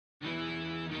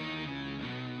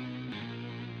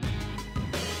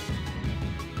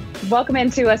Welcome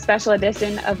into a special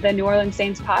edition of the New Orleans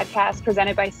Saints podcast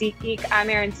presented by SeatGeek. I'm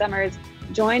Erin Summers,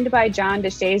 joined by John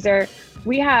DeShazer.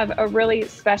 We have a really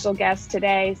special guest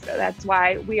today, so that's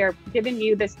why we are giving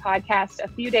you this podcast a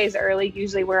few days early.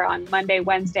 Usually we're on Monday,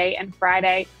 Wednesday, and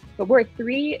Friday, but we're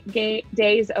 3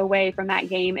 days away from that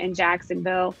game in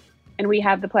Jacksonville. And we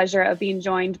have the pleasure of being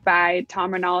joined by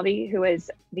Tom Rinaldi, who is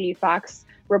the Fox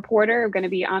reporter, going to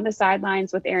be on the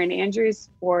sidelines with Erin Andrews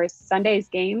for Sunday's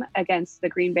game against the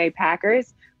Green Bay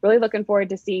Packers. Really looking forward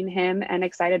to seeing him and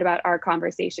excited about our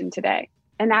conversation today.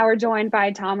 And now we're joined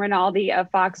by Tom Rinaldi of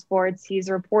Fox Sports. He's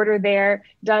a reporter there,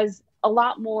 does a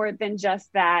lot more than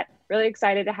just that. Really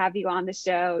excited to have you on the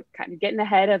show, kind of getting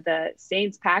ahead of the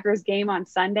Saints-Packers game on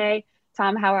Sunday.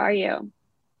 Tom, how are you?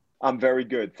 I'm very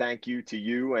good. Thank you to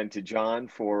you and to John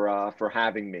for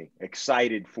having me.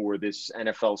 Excited for this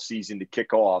NFL season to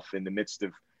kick off in the midst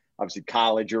of obviously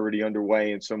college already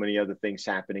underway and so many other things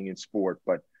happening in sport,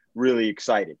 but really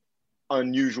excited.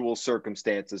 Unusual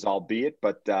circumstances, albeit,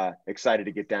 but excited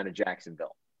to get down to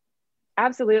Jacksonville.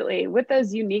 Absolutely. With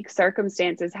those unique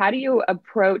circumstances, how do you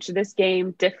approach this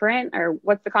game different, or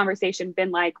what's the conversation been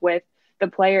like with the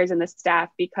players and the staff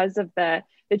because of the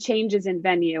changes in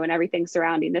venue and everything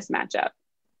surrounding this matchup?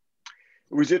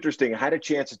 It was interesting. I had a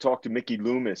chance to talk to Mickey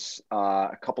Loomis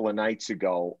a couple of nights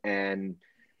ago, and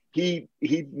he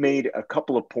made a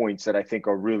couple of points that I think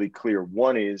are really clear.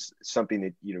 One is something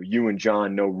that you and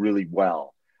John know really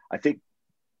well. I think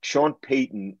Sean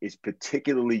Payton is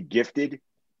particularly gifted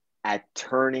at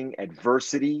turning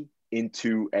adversity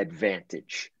into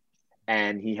advantage,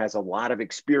 and he has a lot of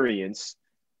experience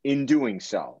in doing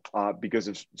so because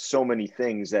of so many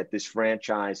things that this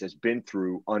franchise has been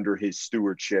through under his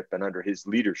stewardship and under his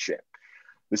leadership.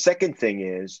 The second thing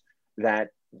is that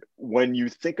when you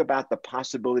think about the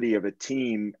possibility of a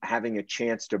team having a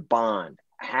chance to bond,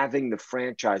 having the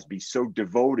franchise be so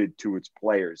devoted to its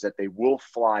players that they will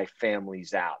fly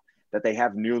families out, that they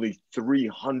have nearly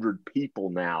 300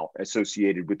 people now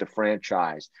associated with the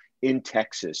franchise in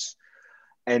Texas.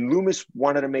 And Loomis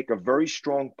wanted to make a very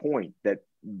strong point that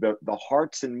the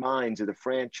hearts and minds of the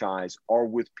franchise are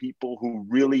with people who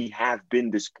really have been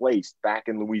displaced back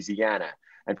in Louisiana,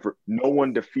 and for no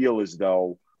one to feel as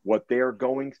though what they're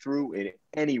going through in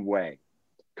any way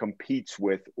competes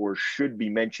with or should be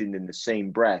mentioned in the same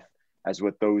breath as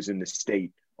what those in the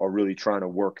state are really trying to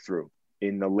work through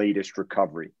in the latest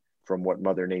recovery from what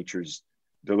Mother Nature's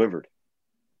delivered.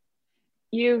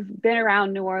 You've been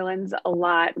around New Orleans a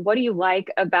lot. What do you like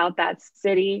about that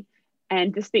city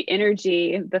and just the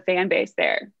energy, the fan base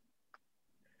there?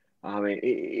 I mean,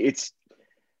 it's,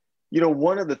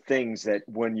 one of the things that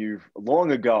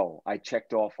long ago, I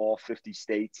checked off all 50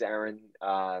 states, Erin,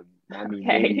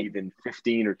 maybe even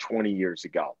 15 or 20 years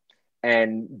ago.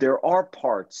 And there are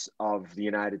parts of the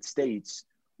United States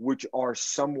which are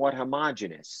somewhat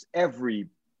homogenous. Every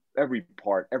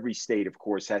state, of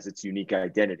course, has its unique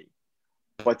identity.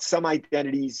 But some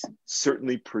identities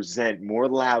certainly present more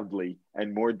loudly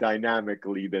and more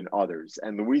dynamically than others.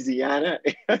 And Louisiana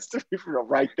has to be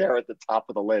right there at the top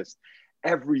of the list.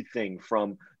 Everything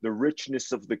from the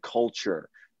richness of the culture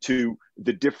to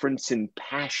the difference in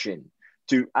passion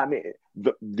to,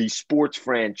 the sports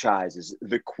franchises,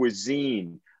 the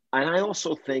cuisine. And I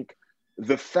also think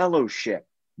the fellowship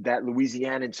that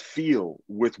Louisianans feel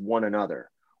with one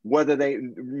another,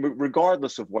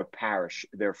 regardless of what parish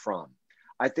they're from.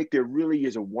 I think there really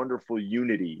is a wonderful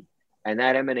unity, and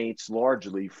that emanates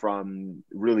largely from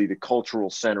really the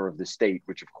cultural center of the state,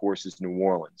 which of course is New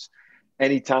Orleans.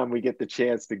 Anytime we get the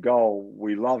chance to go,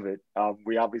 we love it.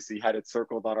 We obviously had it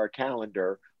circled on our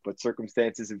calendar, but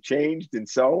circumstances have changed. And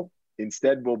so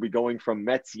instead, we'll be going from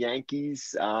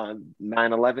Mets-Yankees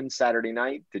 9/11 Saturday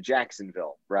night to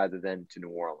Jacksonville rather than to New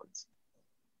Orleans.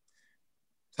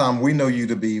 Tom, we know you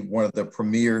to be one of the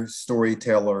premier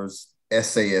storytellers,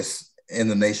 essayists in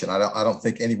the nation. I don't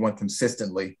think anyone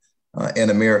consistently in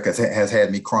America has had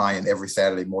me crying every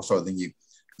Saturday more so than you.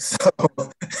 So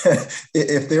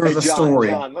if there is a story.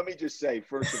 John, let me just say,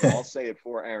 first of all, I'll say it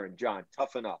for Erin. John,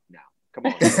 toughen up now. Come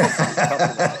on.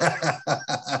 Toughen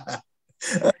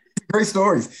up. Great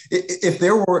stories. If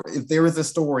there is a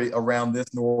story around this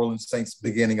New Orleans Saints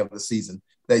beginning of the season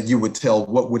that you would tell,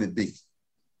 what would it be?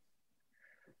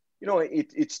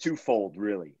 It's twofold,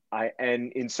 really.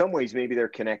 And in some ways, maybe they're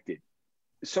connected.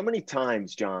 So many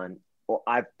times, John,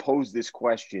 I've posed this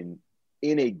question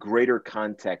in a greater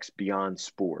context beyond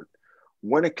sport.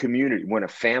 When a community, when a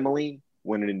family,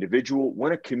 when an individual,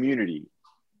 when a community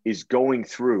is going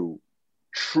through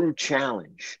true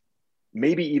challenge,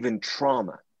 maybe even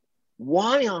trauma,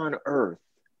 why on earth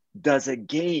does a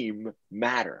game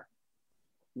matter?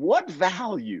 What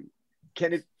value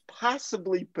can it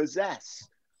possibly possess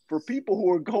for people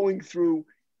who are going through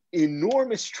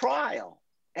enormous trial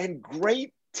and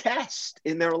great test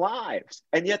in their lives.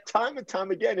 And yet time and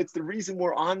time again, it's the reason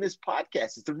we're on this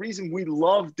podcast. It's the reason we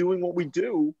love doing what we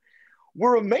do.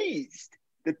 We're amazed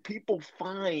that people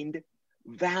find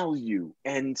value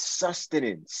and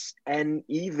sustenance and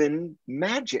even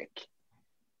magic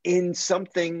in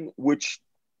something which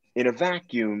in a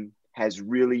vacuum has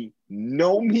really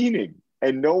no meaning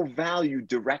and no value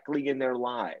directly in their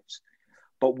lives.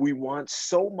 But we want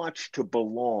so much to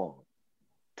belong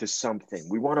to something.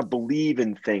 We want to believe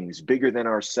in things bigger than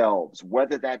ourselves,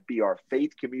 whether that be our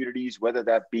faith communities, whether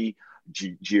that be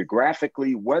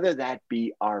geographically, whether that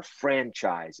be our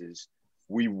franchises.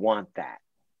 We want that.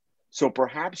 So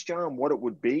perhaps, John, what it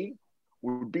would be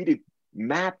to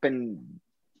map and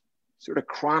sort of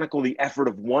chronicle the effort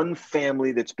of one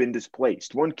family that's been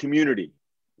displaced, one community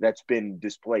that's been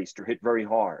displaced or hit very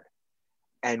hard,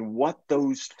 and what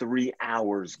those 3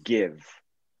 hours give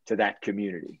to that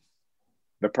community.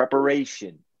 The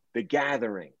preparation, the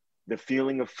gathering, the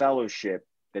feeling of fellowship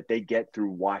that they get through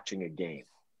watching a game.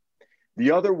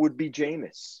 The other would be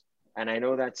Jameis. And I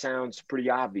know that sounds pretty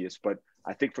obvious, but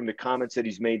I think from the comments that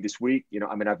he's made this week,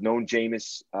 I've known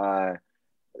Jameis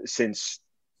since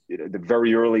the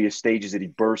very earliest stages that he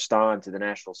burst onto the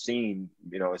national scene,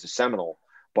 as a Seminole.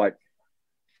 But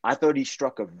I thought he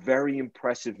struck a very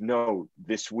impressive note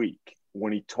this week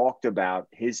when he talked about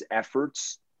his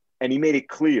efforts. And he made it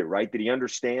clear, right, that he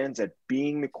understands that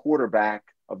being the quarterback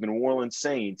of the New Orleans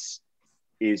Saints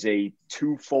is a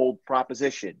twofold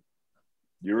proposition.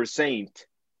 You're a Saint,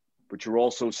 but you're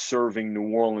also serving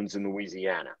New Orleans and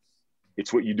Louisiana.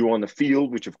 It's what you do on the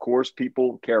field, which of course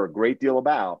people care a great deal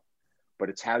about, but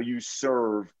it's how you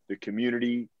serve the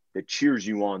community that cheers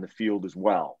you on the field as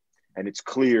well. And it's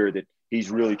clear that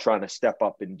he's really trying to step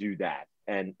up and do that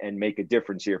and make a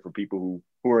difference here for people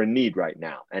who are in need right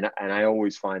now. And I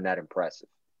always find that impressive.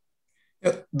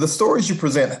 The stories you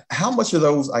present, how much of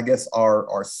those, I guess,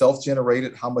 are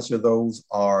self-generated? How much of those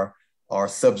are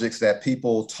subjects that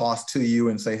people toss to you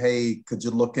and say, hey, could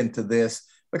you look into this?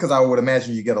 Because I would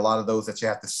imagine you get a lot of those that you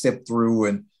have to sift through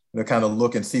and kind of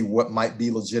look and see what might be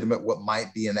legitimate, what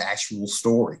might be an actual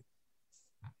story.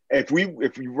 If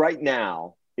right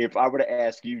now, if I were to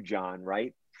ask you, John,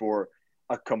 right, for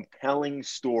a compelling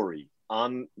story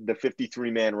on the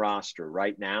 53-man roster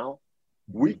right now,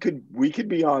 we could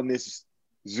be on this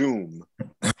Zoom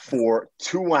for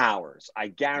 2 hours. I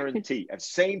guarantee.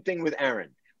 Same thing with Erin,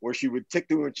 where she would tick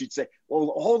through and she'd say,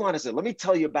 well, hold on a second. Let me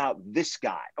tell you about this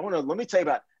guy. Let me tell you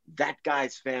about that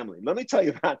guy's family. Let me tell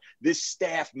you about this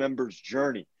staff member's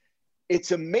journey.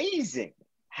 It's amazing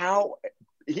how,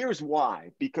 here's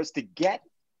why, because to get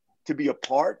to be a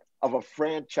part of a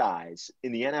franchise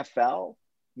in the NFL,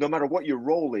 no matter what your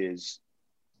role is,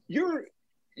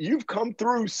 you've come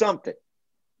through something.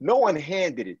 No one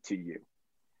handed it to you.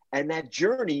 And that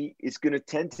journey is going to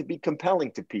tend to be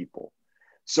compelling to people.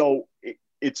 So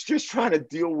it's just trying to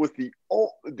deal with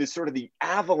the sort of the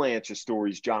avalanche of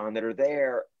stories, John, that are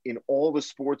there in all the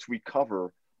sports we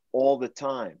cover all the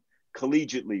time.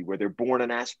 Collegiately, where they're born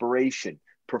an aspiration.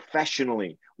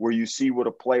 Professionally, where you see what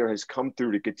a player has come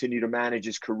through to continue to manage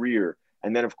his career.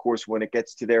 And then, of course, when it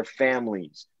gets to their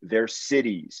families, their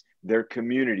cities, their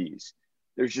communities,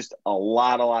 there's just a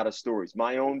lot of stories.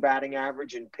 My own batting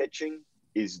average in pitching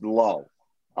is low.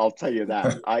 I'll tell you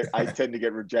that. I tend to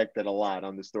get rejected a lot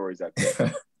on the stories I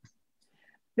pick.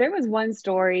 There was one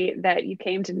story that you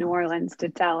came to New Orleans to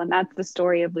tell, and that's the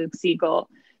story of Luke Siegel,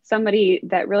 somebody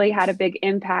that really had a big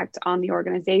impact on the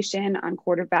organization, on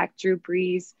quarterback Drew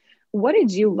Brees. What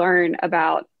did you learn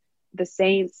about the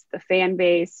Saints, the fan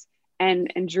base, and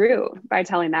Drew by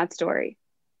telling that story?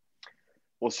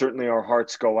 Well, certainly our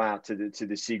hearts go out to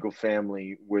the Siegel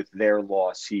family with their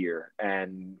loss here.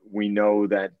 And we know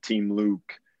that Team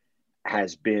Luke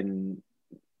has been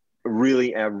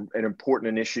really an important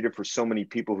initiative for so many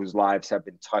people whose lives have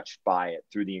been touched by it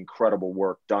through the incredible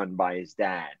work done by his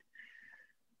dad.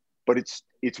 But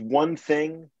it's one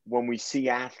thing when we see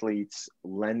athletes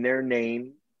lend their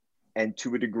name and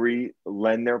to a degree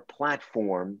lend their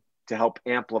platform to help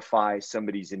amplify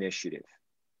somebody's initiative.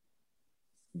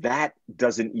 That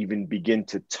doesn't even begin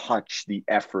to touch the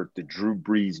effort that Drew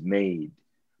Brees made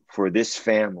for this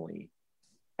family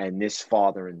and this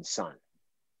father and son.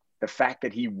 The fact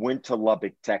that he went to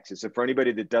Lubbock, Texas. And for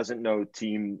anybody that doesn't know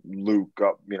Team Luke,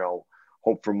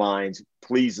 Hope for Minds,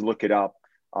 please look it up.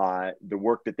 The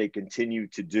work that they continue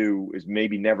to do is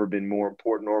maybe never been more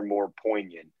important or more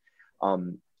poignant.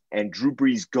 And Drew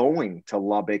Brees going to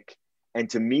Lubbock and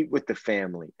to meet with the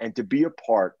family and to be a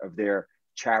part of their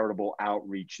charitable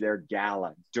outreach, their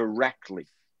gala directly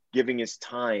giving his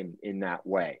time in that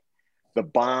way. The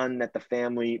bond that the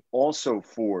family also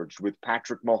forged with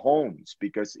Patrick Mahomes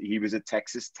because he was a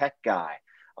Texas Tech guy.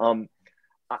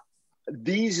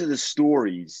 These are the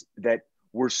stories that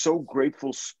we're so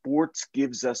grateful sports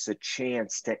gives us a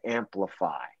chance to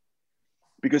amplify,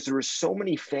 because there are so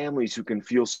many families who can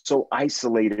feel so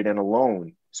isolated and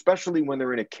alone, especially when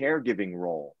they're in a caregiving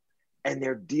role and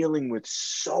they're dealing with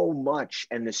so much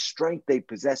and the strength they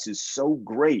possess is so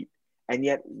great. And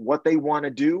yet what they want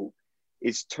to do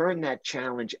is turn that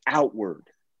challenge outward.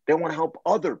 They want to help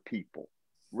other people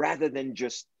rather than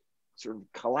just sort of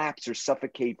collapse or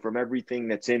suffocate from everything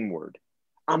that's inward.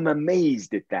 I'm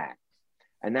amazed at that.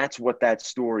 And that's what that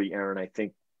story, Aaron, I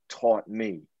think taught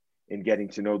me in getting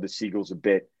to know the Seagulls a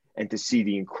bit and to see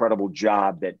the incredible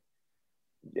job that,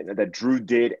 that Drew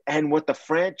did and what the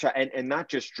franchise, and not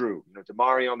just Drew,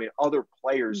 DeMario, I mean, other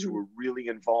players who were really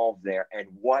involved there, and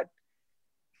what,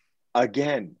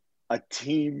 again, a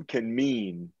team can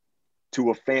mean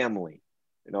to a family.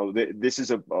 This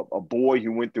is a boy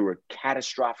who went through a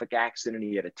catastrophic accident.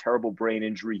 He had a terrible brain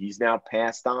injury. He's now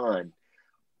passed on.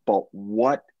 But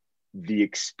what the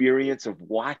experience of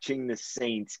watching the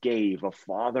Saints gave a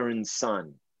father and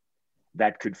son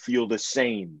that could feel the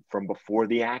same from before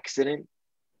the accident,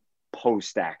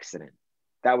 post-accident.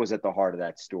 That was at the heart of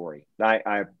that story.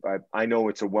 I know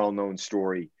it's a well-known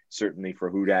story, certainly for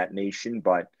Who Dat Nation,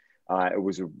 but it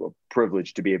was a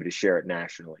privilege to be able to share it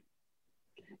nationally.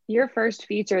 Your first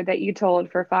feature that you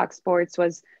told for Fox Sports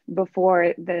was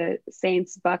before the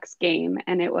Saints-Bucks game,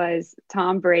 and it was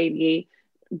Tom Brady,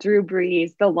 Drew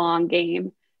Brees, the long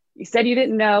game. You said you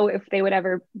didn't know if they would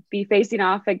ever be facing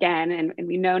off again, and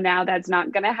we know now that's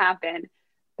not going to happen.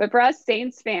 But for us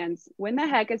Saints fans, when the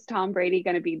heck is Tom Brady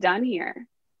going to be done here?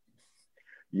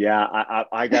 Yeah,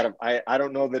 I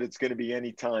don't know that it's going to be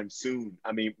anytime soon.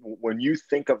 I mean, when you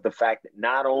think of the fact that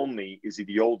not only is he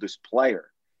the oldest player,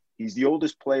 he's the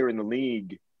oldest player in the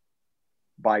league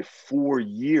by 4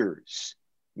 years.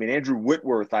 I mean, Andrew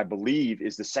Whitworth, I believe,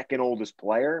 is the second oldest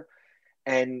player.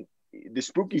 And the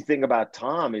spooky thing about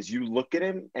Tom is you look at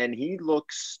him and he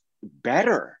looks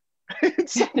better in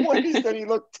some ways than he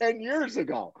looked 10 years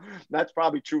ago. That's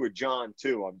probably true of John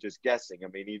too. I'm just guessing. I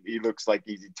mean, he looks like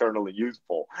he's eternally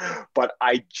youthful, but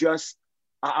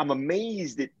I'm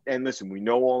amazed at, and listen, we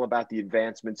know all about the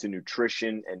advancements in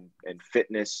nutrition and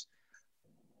fitness,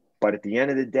 but at the end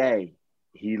of the day,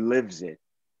 he lives it.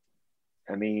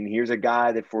 I mean, here's a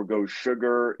guy that forgoes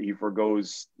sugar. He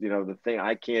forgoes, the thing.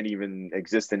 I can't even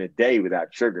exist in a day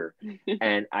without sugar.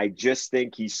 And I just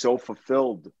think he's so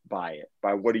fulfilled by it,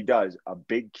 by what he does. A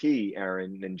big key,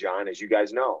 Aaron and John, as you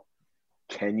guys know,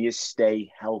 can you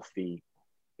stay healthy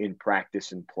in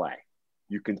practice and play?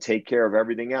 You can take care of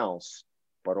everything else,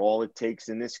 but all it takes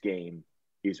in this game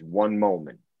is one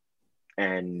moment.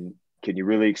 And can you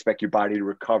really expect your body to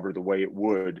recover the way it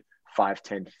would 5,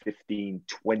 10, 15,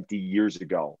 20 years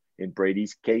ago in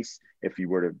Brady's case if he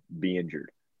were to be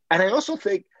injured? And I also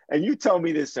think, and you tell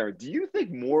me this, Sarah, do you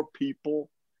think more people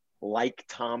like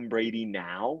Tom Brady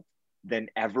now than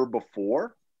ever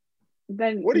before?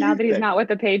 Then now that he's not with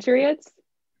the Patriots?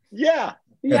 Yeah.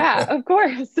 Yeah, of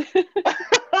course.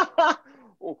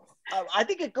 I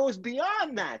think it goes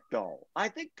beyond that, though. I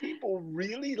think people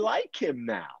really like him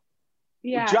now.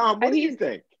 Yeah. John, what do you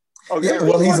think? Oh, yeah,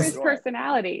 well, he's his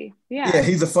personality. Yeah,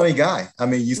 he's a funny guy. I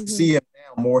mean, you see him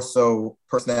now more so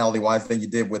personality-wise than you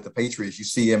did with the Patriots. You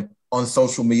see him on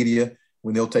social media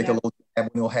when they'll take a little, when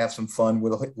he'll have some fun,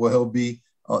 where he'll be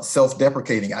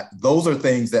self-deprecating. Those are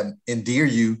things that endear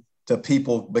you to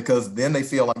people because then they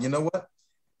feel like, you know what,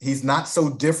 he's not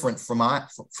so different from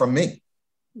me.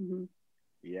 Mm-hmm.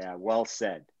 Yeah, well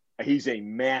said. He's a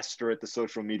master at the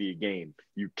social media game.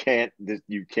 You can't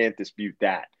dispute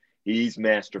that. He's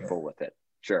masterful with it.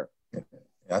 Sure.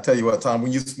 I tell you what, Tom,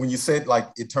 when you said like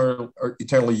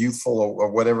eternally youthful or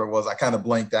whatever it was, I kind of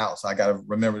blanked out. So I got to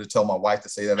remember to tell my wife to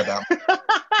say that about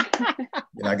me.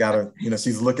 I got to,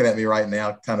 she's looking at me right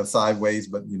now, kind of sideways,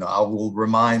 but I will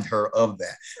remind her of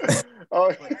that.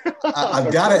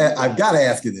 I've got to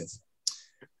ask you this: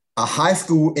 a high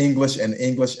school English and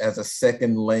English as a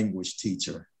second language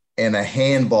teacher and a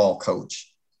handball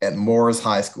coach at Morris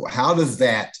High School. How does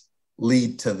that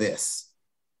lead to this?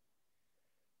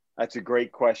 That's a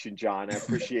great question, John. I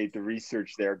appreciate the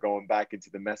research there, going back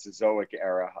into the Mesozoic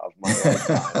era of my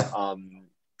lifetime.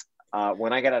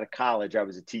 When I got out of college, I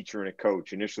was a teacher and a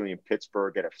coach, initially in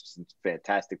Pittsburgh at a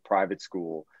fantastic private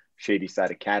school,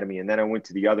 Shadyside Academy. And then I went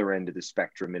to the other end of the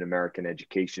spectrum in American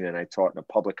education, and I taught in a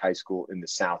public high school in the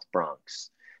South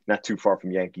Bronx, not too far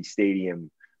from Yankee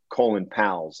Stadium, Colin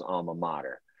Powell's alma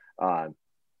mater.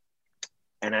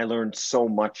 And I learned so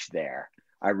much there.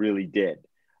 I really did.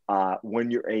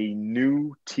 When you're a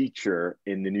new teacher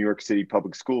in the New York City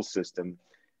public school system,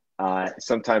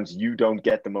 sometimes you don't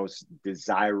get the most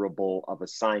desirable of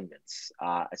assignments.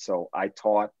 So I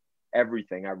taught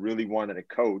everything. I really wanted to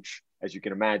coach, as you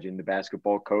can imagine, the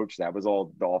basketball coach, that was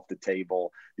all off the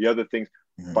table. The other things,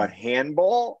 but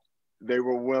handball, they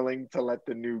were willing to let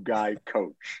the new guy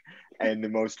coach, and the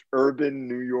most urban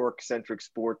New York centric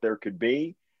sport there could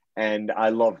be. And I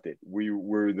loved it. We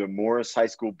were the Morris High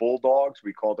School Bulldogs.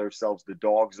 We called ourselves the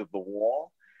Dogs of the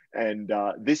Wall. And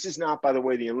this is not, by the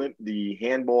way, the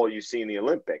handball you see in the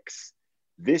Olympics.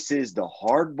 This is the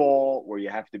hard ball where you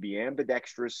have to be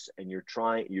ambidextrous and you're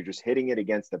just hitting it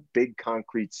against a big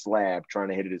concrete slab, trying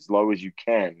to hit it as low as you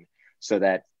can so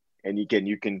that, and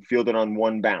you can field it on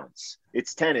one bounce.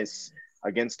 It's tennis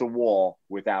against a wall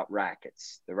without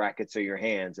rackets. The rackets are your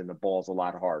hands and the ball's a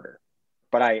lot harder.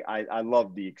 But I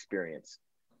love the experience.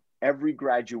 Every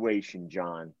graduation,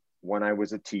 John, when I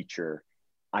was a teacher,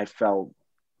 I felt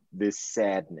this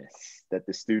sadness that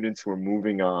the students were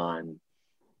moving on.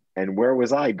 And where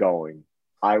was I going?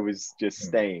 I was just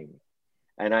staying.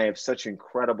 And I have such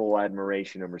incredible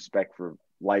admiration and respect for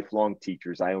lifelong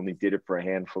teachers. I only did it for a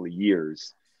handful of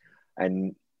years.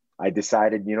 And I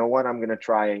decided, you know what, I'm going to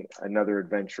try another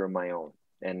adventure of my own.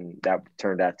 And that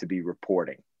turned out to be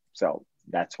reporting. So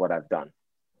that's what I've done.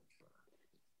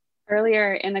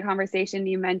 Earlier in the conversation,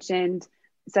 you mentioned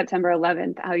September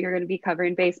 11th, how you're going to be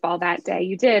covering baseball that day.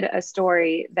 You did a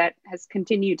story that has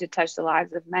continued to touch the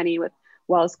lives of many with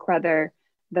Wells Crowther,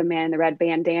 the man in the red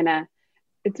bandana.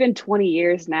 It's been 20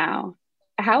 years now.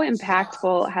 How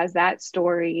impactful has that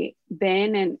story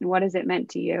been, and what has it meant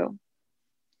to you?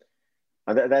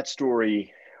 That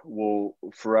story will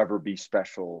forever be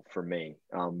special for me.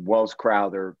 Wells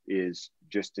Crowther is,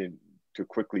 just to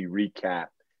quickly recap,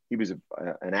 he was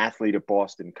an athlete at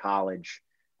Boston College.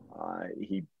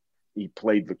 He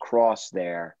played lacrosse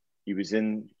there. He was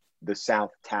in the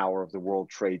South Tower of the World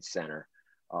Trade Center,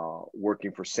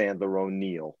 working for Sandler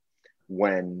O'Neill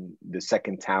when the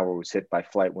second tower was hit by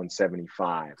Flight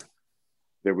 175.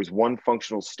 There was one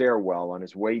functional stairwell. On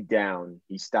his way down,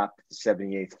 he stopped at the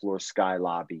 78th floor sky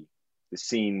lobby. The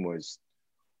scene was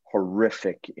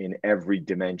horrific in every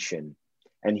dimension.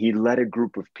 And he led a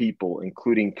group of people,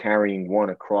 including carrying one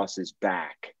across his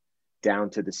back, down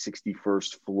to the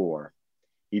 61st floor.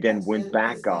 He then went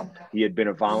back up. He had been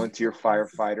a volunteer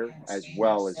firefighter as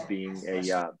well as being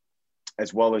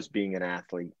an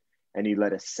athlete, and he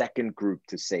led a second group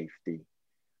to safety.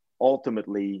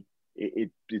 Ultimately,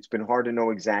 it's been hard to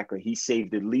know exactly. He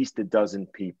saved at least a dozen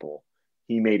people.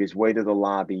 He made his way to the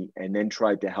lobby and then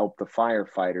tried to help the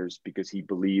firefighters because he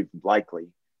believed likely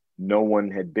no one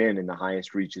had been in the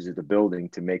highest reaches of the building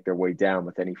to make their way down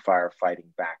with any firefighting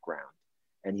background.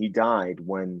 And he died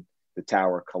when the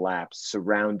tower collapsed,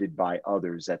 surrounded by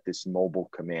others at this mobile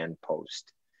command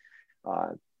post.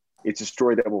 It's a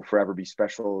story that will forever be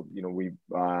special. You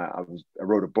know, I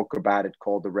wrote a book about it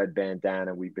called The Red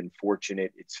Bandana. We've been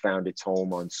fortunate. It's found its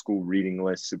home on school reading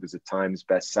lists. It was a Times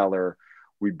bestseller.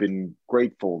 We've been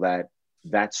grateful that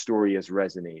that story has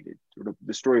resonated.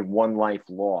 The story of one life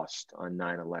lost on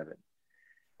 9/11.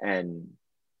 And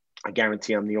I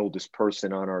guarantee I'm the oldest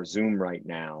person on our Zoom right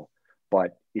now,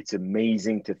 but it's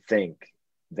amazing to think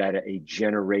that a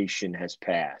generation has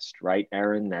passed, right,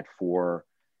 Aaron? That for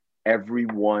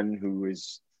everyone who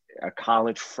is a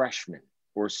college freshman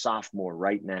or sophomore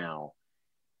right now,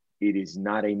 it is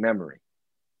not a memory,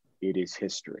 it is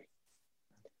history.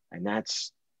 And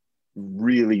that's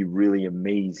really, really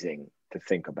amazing to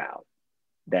think about,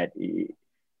 that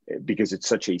because it's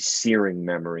such a searing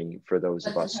memory for those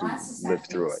of us who lived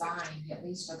through it.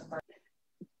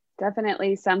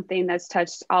 Definitely something that's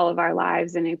touched all of our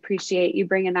lives, and I appreciate you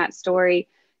bringing that story.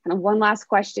 And one last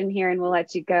question here, and we'll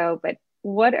let you go, but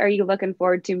what are you looking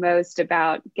forward to most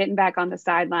about getting back on the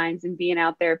sidelines and being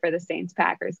out there for the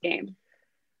Saints-Packers game?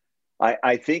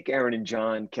 I think, Aaron and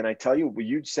John, can I tell you, well,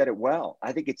 you said it well.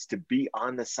 I think it's to be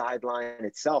on the sideline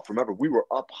itself. Remember, we were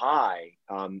up high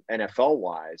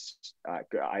NFL-wise.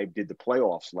 I did the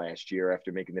playoffs last year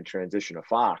after making the transition to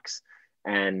Fox.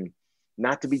 And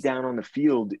not to be down on the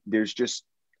field, there's just,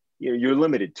 you're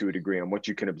limited to a degree on what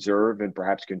you can observe and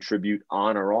perhaps contribute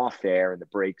on or off air and the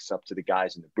breaks up to the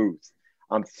guys in the booth.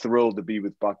 I'm thrilled to be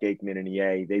with Buck Aikman and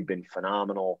EA. They've been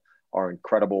phenomenal. Our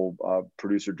incredible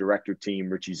producer-director team,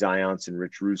 Richie Zions and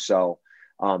Rich Russo,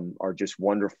 are just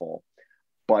wonderful.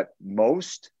 But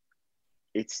most,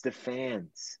 it's the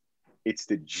fans. It's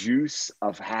the juice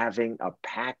of having a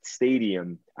packed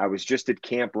stadium. I was just at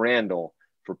Camp Randall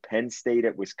for Penn State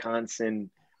at Wisconsin,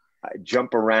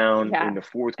 jump around in the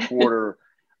fourth quarter.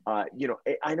 I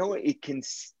know it can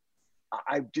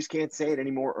I just can't say it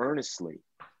any more earnestly.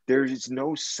 There is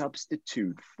no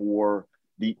substitute for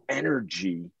the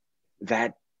energy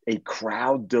that a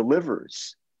crowd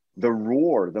delivers. The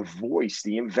roar, the voice,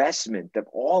 the investment, of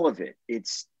all of it.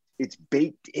 It's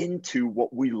baked into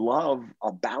what we love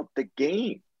about the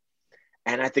game.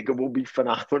 And I think it will be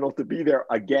phenomenal to be there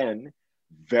again.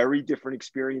 Very different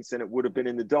experience than it would have been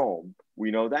in the Dome. We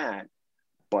know that,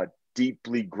 but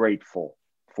deeply grateful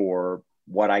for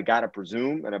what I got to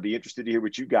presume. And I'd be interested to hear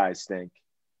what you guys think.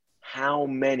 How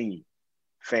many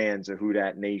fans of Who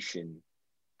Dat Nation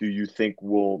do you think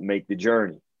will make the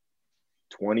journey?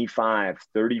 25,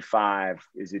 35,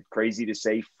 is it crazy to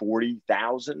say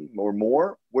 40,000 or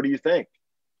more? What do you think?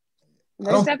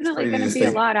 There's definitely going to be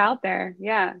a lot out there.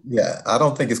 Yeah. Yeah. I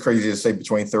don't think it's crazy to say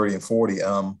between 30 and 40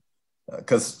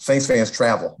 because Saints fans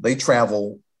travel. They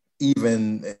travel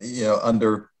even,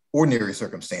 under ordinary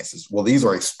circumstances. Well, these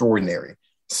are extraordinary.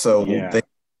 So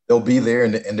they'll be there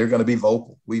and they're going to be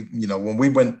vocal. When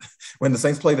the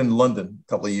Saints played in London a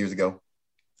couple of years ago,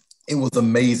 it was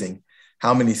amazing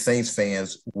how many Saints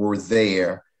fans were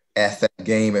there at that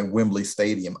game at Wembley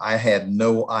Stadium. I had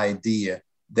no idea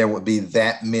there would be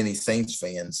that many Saints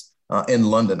fans in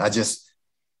London.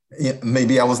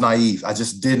 Maybe I was naive. I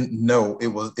just didn't know it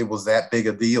was that big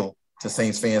a deal to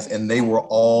Saints fans, and they were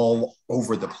all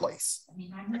over the place.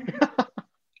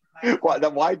 Well,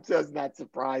 why doesn't that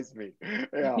surprise me?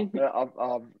 Yeah,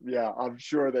 I'm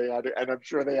sure they had, and I'm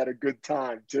sure they had a good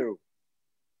time too.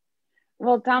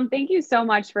 Well, Tom, thank you so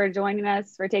much for joining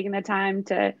us, for taking the time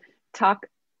to talk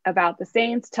about the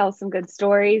Saints, tell some good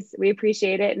stories. We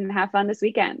appreciate it, and have fun this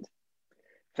weekend.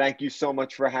 Thank you so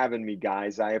much for having me,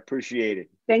 guys. I appreciate it.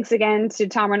 Thanks again to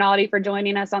Tom Rinaldi for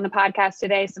joining us on the podcast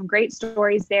today. Some great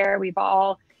stories there. We've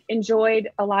all enjoyed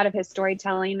a lot of his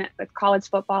storytelling with college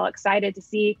football. Excited to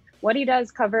see what he does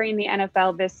covering the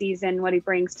NFL this season, what he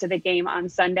brings to the game on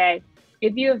Sunday.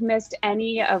 If you have missed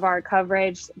any of our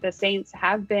coverage, the Saints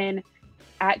have been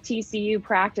at TCU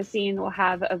practicing. We'll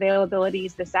have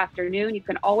availabilities this afternoon. You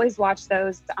can always watch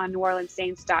those on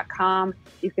NewOrleansSaints.com.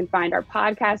 You can find our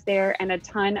podcast there and a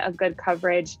ton of good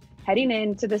coverage heading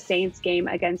into the Saints game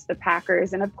against the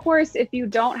Packers. And of course, if you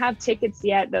don't have tickets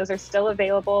yet, those are still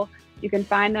available. You can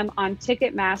find them on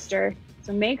Ticketmaster.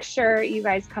 So make sure you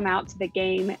guys come out to the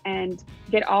game and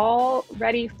get all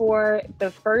ready for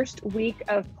the first week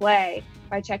of play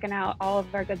by checking out all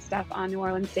of our good stuff on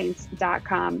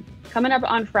NewOrleansSaints.com. Coming up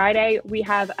on Friday, we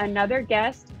have another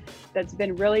guest that's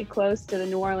been really close to the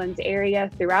New Orleans area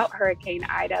throughout Hurricane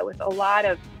Ida, with a lot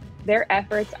of their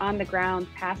efforts on the ground,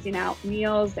 passing out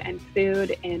meals and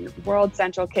food in World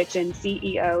Central Kitchen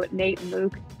CEO Nate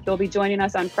Mook. He'll be joining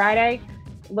us on Friday.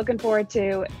 Looking forward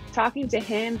to talking to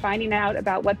him, finding out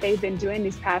about what they've been doing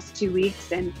these past 2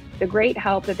 weeks and the great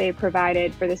help that they've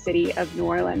provided for the city of New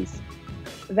Orleans.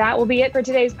 That will be it for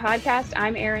today's podcast.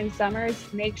 I'm Erin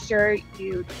Summers. Make sure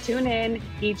you tune in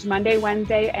each Monday,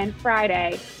 Wednesday, and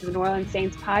Friday to the New Orleans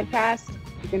Saints podcast.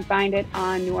 You can find it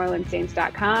on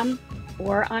NewOrleansSaints.com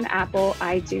or on Apple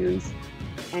iTunes.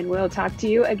 And we'll talk to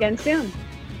you again soon.